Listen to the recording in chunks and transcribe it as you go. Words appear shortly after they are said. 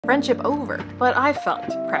friendship over. But I felt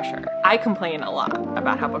pressure. I complain a lot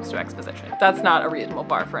about how books do exposition. That's not a reasonable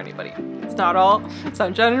bar for anybody. It's not all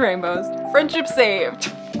sunshine and rainbows. Friendship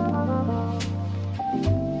saved.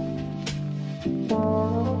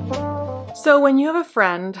 So when you have a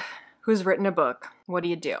friend who's written a book, what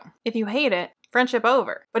do? If you hate it, friendship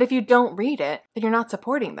over. But if you don't read it, then you're not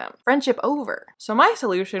supporting them. Friendship over. So my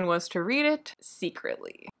solution was to read it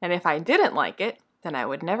secretly. And if I didn't like it, then I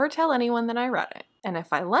would never tell anyone that I read it. And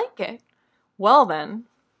if I like it, well then,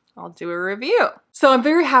 I'll do a review. So I'm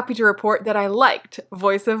very happy to report that I liked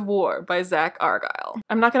Voice of War by Zach Argyle.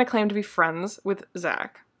 I'm not gonna claim to be friends with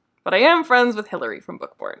Zach, but I am friends with Hillary from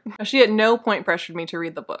Bookboard. She at no point pressured me to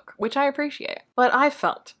read the book, which I appreciate. But I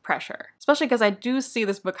felt pressure, especially because I do see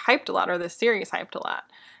this book hyped a lot, or this series hyped a lot.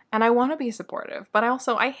 And I want to be supportive, but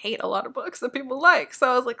I hate a lot of books that people like.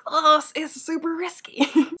 So I was like, oh, it's super risky.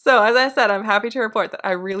 So as I said, I'm happy to report that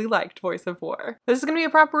I really liked Voice of War. This is gonna be a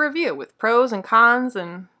proper review with pros and cons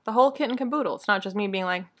and the whole kit and caboodle. It's not just me being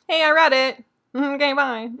like, hey, I read it. Okay,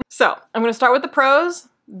 bye. So I'm gonna start with the pros,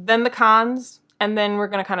 then the cons, and then we're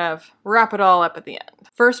gonna kind of wrap it all up at the end.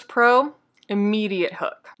 First pro, immediate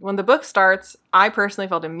hook. When the book starts, I personally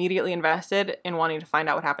felt immediately invested in wanting to find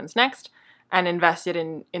out what happens next and invested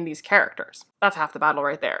in these characters. That's half the battle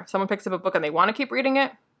right there. Someone picks up a book and they want to keep reading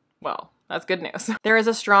it, well, that's good news. There is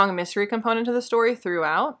a strong mystery component to the story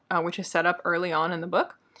throughout, which is set up early on in the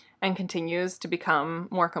book and continues to become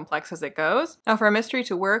more complex as it goes. Now, for a mystery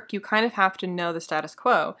to work, you kind of have to know the status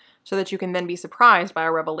quo so that you can then be surprised by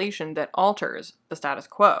a revelation that alters the status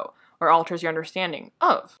quo, or alters your understanding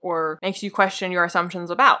of, or makes you question your assumptions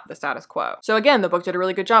about the status quo. So again, the book did a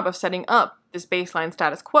really good job of setting up this baseline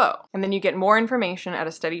status quo, and then you get more information at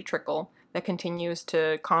a steady trickle that continues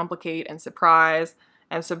to complicate and surprise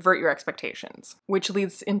and subvert your expectations, which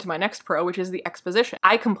leads into my next pro, which is the exposition.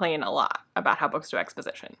 I complain a lot about how books do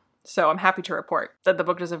exposition. So I'm happy to report that the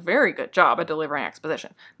book does a very good job at delivering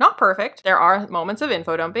exposition. Not perfect. There are moments of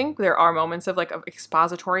info dumping. There are moments of like of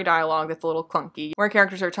expository dialogue that's a little clunky, where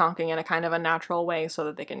characters are talking in a kind of a natural way so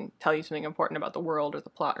that they can tell you something important about the world or the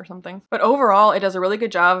plot or something. But overall, it does a really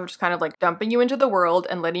good job of just kind of like dumping you into the world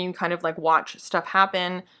and letting you kind of like watch stuff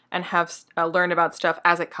happen and have learn about stuff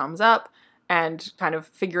as it comes up, and kind of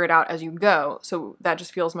figure it out as you go. So that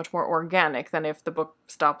just feels much more organic than if the book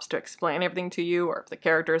stops to explain everything to you, or if the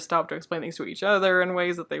characters stop to explain things to each other in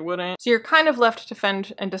ways that they wouldn't. So you're kind of left to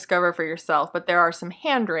fend and discover for yourself, but there are some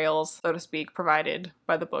handrails, so to speak, provided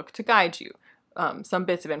by the book to guide you. Some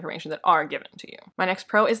bits of information that are given to you. My next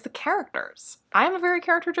pro is the characters. I am a very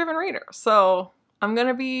character-driven reader, so I'm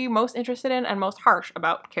gonna be most interested in and most harsh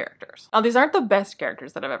about characters. Now, these aren't the best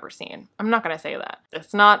characters that I've ever seen. I'm not gonna say that.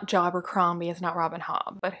 It's not Joe Abercrombie, it's not Robin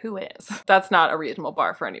Hobb, but who is? That's not a reasonable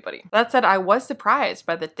bar for anybody. That said, I was surprised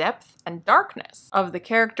by the depth and darkness of the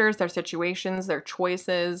characters, their situations, their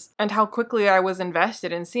choices, and how quickly I was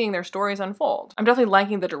invested in seeing their stories unfold. I'm definitely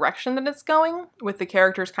liking the direction that it's going, with the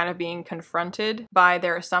characters kind of being confronted by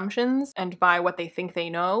their assumptions and by what they think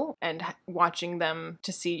they know, and watching them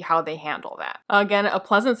to see how they handle that. Again, a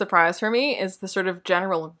pleasant surprise for me is the sort of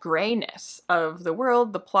general grayness of the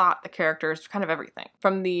world, the plot, the characters, kind of everything.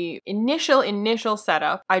 From the initial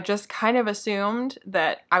setup, I just kind of assumed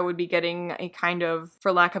that I would be getting a kind of,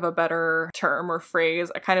 for lack of a better term or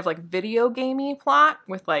phrase, a kind of like video gamey plot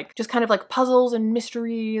with like just kind of like puzzles and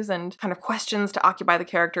mysteries and kind of questions to occupy the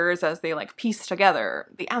characters as they like piece together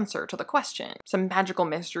the answer to the question. Some magical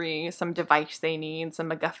mystery, some device they need, some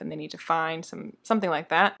MacGuffin they need to find, something like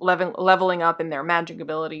that. Leveling up in their magic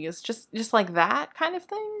abilities, just like that kind of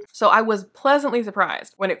thing. So I was pleasantly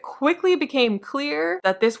surprised when it quickly became clear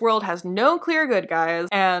that this world has no clear good guys,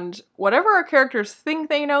 and whatever our characters think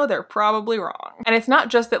they know, they're probably wrong. And it's not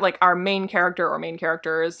just that like our main character or main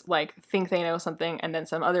characters like think they know something and then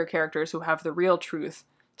some other characters who have the real truth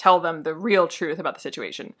tell them the real truth about the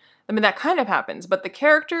situation. I mean, that kind of happens, but the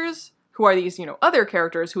characters who are these, other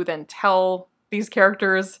characters who then tell these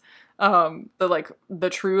characters the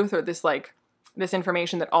truth, or this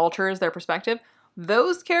information that alters their perspective,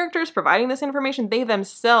 those characters providing this information, they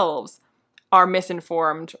themselves are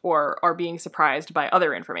misinformed or are being surprised by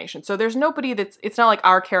other information. So there's nobody it's not like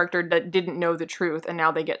our character that didn't know the truth and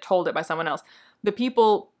now they get told it by someone else. The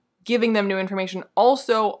people giving them new information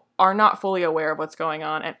also are not fully aware of what's going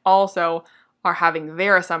on, and also are having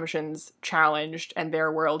their assumptions challenged and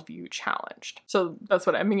their worldview challenged. So that's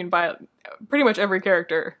what I mean by pretty much every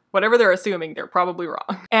character. Whatever they're assuming, they're probably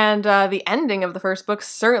wrong. And the ending of the first book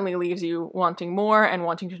certainly leaves you wanting more and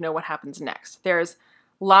wanting to know what happens next. There's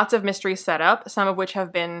lots of mysteries set up, some of which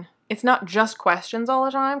have been, it's not just questions all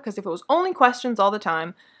the time, because if it was only questions all the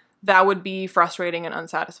time, that would be frustrating and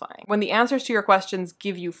unsatisfying. When the answers to your questions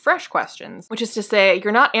give you fresh questions, which is to say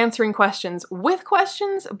you're not answering questions with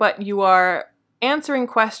questions, but you are answering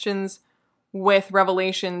questions with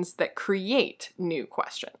revelations that create new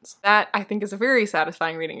questions. That, I think, is a very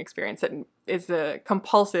satisfying reading experience that is a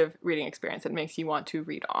compulsive reading experience that makes you want to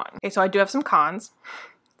read on. Okay, so I do have some cons.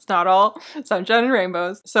 It's not all sunshine and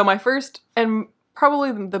rainbows. So my first and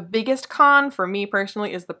probably the biggest con for me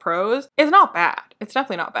personally is the prose. It's not bad. It's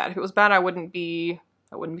definitely not bad. If it was bad, I wouldn't be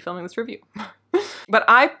filming this review. But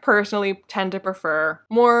I personally tend to prefer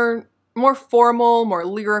more formal, more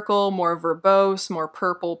lyrical, more verbose, more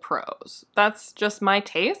purple prose. That's just my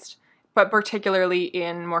taste, but particularly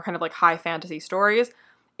in more kind of like high fantasy stories.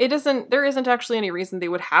 There isn't actually any reason they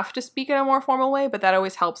would have to speak in a more formal way, but that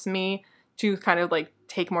always helps me to kind of like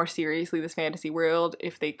take more seriously this fantasy world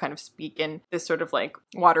if they kind of speak in this sort of like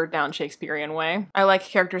watered down Shakespearean way. I like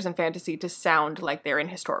characters in fantasy to sound like they're in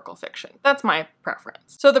historical fiction. That's my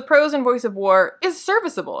preference. So the prose in Voice of War is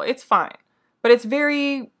serviceable, it's fine, but it's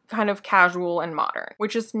very kind of casual and modern,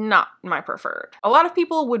 which is not my preferred. A lot of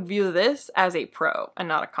people would view this as a pro and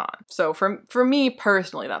not a con. So for me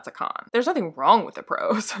personally, that's a con. There's nothing wrong with the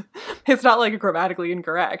prose. It's not like grammatically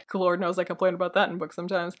incorrect. Lord knows I complain about that in books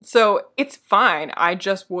sometimes. So it's fine. I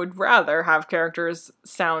just would rather have characters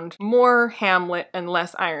sound more Hamlet and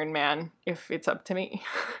less Iron Man if it's up to me.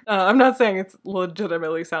 I'm not saying it's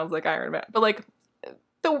legitimately sounds like Iron Man, but like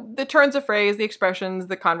the turns of phrase, the expressions,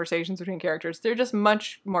 the conversations between characters, they're just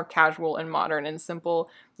much more casual and modern and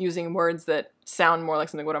simple, using words that sound more like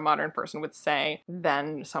something what a modern person would say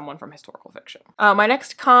than someone from historical fiction. My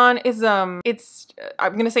next con is, I'm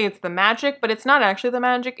gonna say it's the magic, but it's not actually the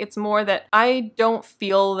magic. It's more that I don't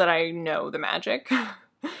feel that I know the magic.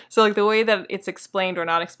 So like the way that it's explained or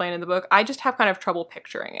not explained in the book, I just have kind of trouble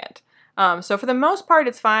picturing it. So for the most part,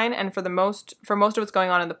 it's fine. And for most of what's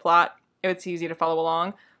going on in the plot, it's easy to follow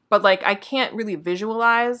along, but like I can't really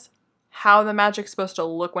visualize how the magic's supposed to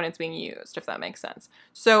look when it's being used, if that makes sense.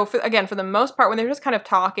 So for the most part, when they're just kind of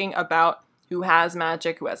talking about who has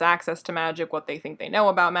magic, who has access to magic, what they think they know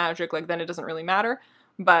about magic, like then it doesn't really matter.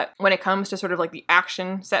 But when it comes to sort of like the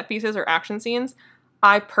action set pieces or action scenes,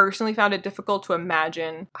 I personally found it difficult to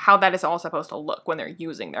imagine how that is all supposed to look when they're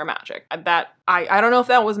using their magic. That I don't know if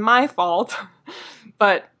that was my fault,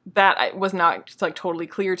 but that was not just like totally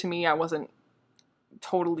clear to me. I wasn't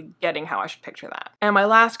totally getting how I should picture that. And my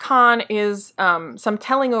last con is some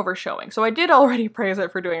telling over showing. So I did already praise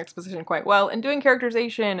it for doing exposition quite well and doing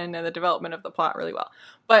characterization and the development of the plot really well.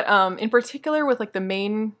 But in particular with like the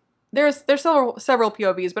main, there's several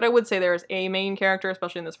POVs, but I would say there's a main character,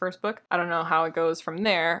 especially in this first book. I don't know how it goes from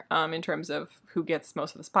there in terms of who gets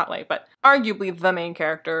most of the spotlight, but arguably the main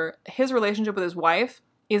character, his relationship with his wife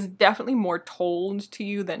is definitely more told to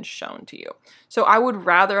you than shown to you. So I would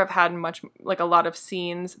rather have had a lot of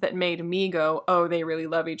scenes that made me go, oh, they really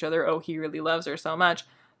love each other, oh, he really loves her so much,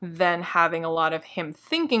 than having a lot of him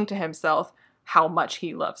thinking to himself how much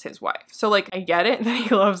he loves his wife. So like, I get it that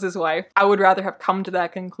he loves his wife. I would rather have come to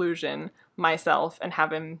that conclusion myself and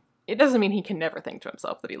have him, it doesn't mean he can never think to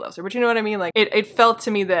himself that he loves her, but you know what I mean? Like it felt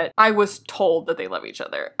to me that I was told that they love each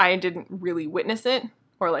other. I didn't really witness it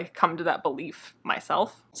or like come to that belief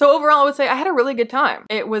myself. So overall, I would say I had a really good time.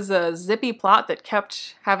 It was a zippy plot that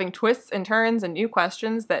kept having twists and turns and new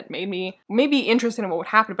questions that made me maybe interested in what would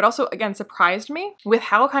happen, but also, again, surprised me with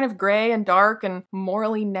how kind of gray and dark and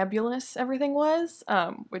morally nebulous everything was,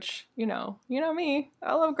 which, you know me,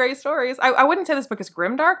 I love gray stories. I wouldn't say this book is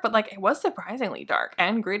grimdark, but like it was surprisingly dark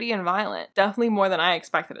and gritty and violent. Definitely more than I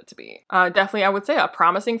expected it to be. Definitely, I would say a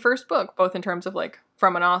promising first book, both in terms of like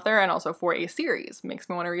from an author and also for a series. Makes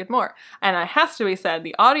me want to read more. And it has to be said,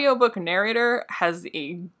 the audiobook narrator has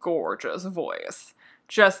a gorgeous voice.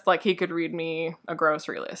 Just like he could read me a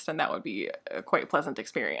grocery list and that would be a quite pleasant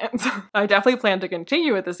experience. I definitely plan to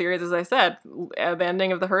continue with the series, as I said. The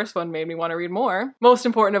ending of the first one made me want to read more. Most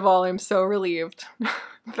important of all, I'm so relieved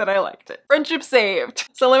that I liked it. Friendship saved!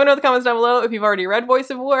 So let me know in the comments down below if you've already read Voice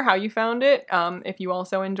of War, how you found it, if you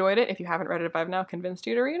also enjoyed it. If you haven't read it, if I've now convinced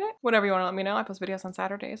you to read it. Whatever you want to let me know. I post videos on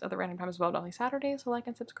Saturdays, other random times as well, only Saturdays, so like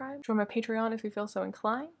and subscribe. Join my Patreon if you feel so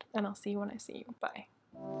inclined, and I'll see you when I see you. Bye.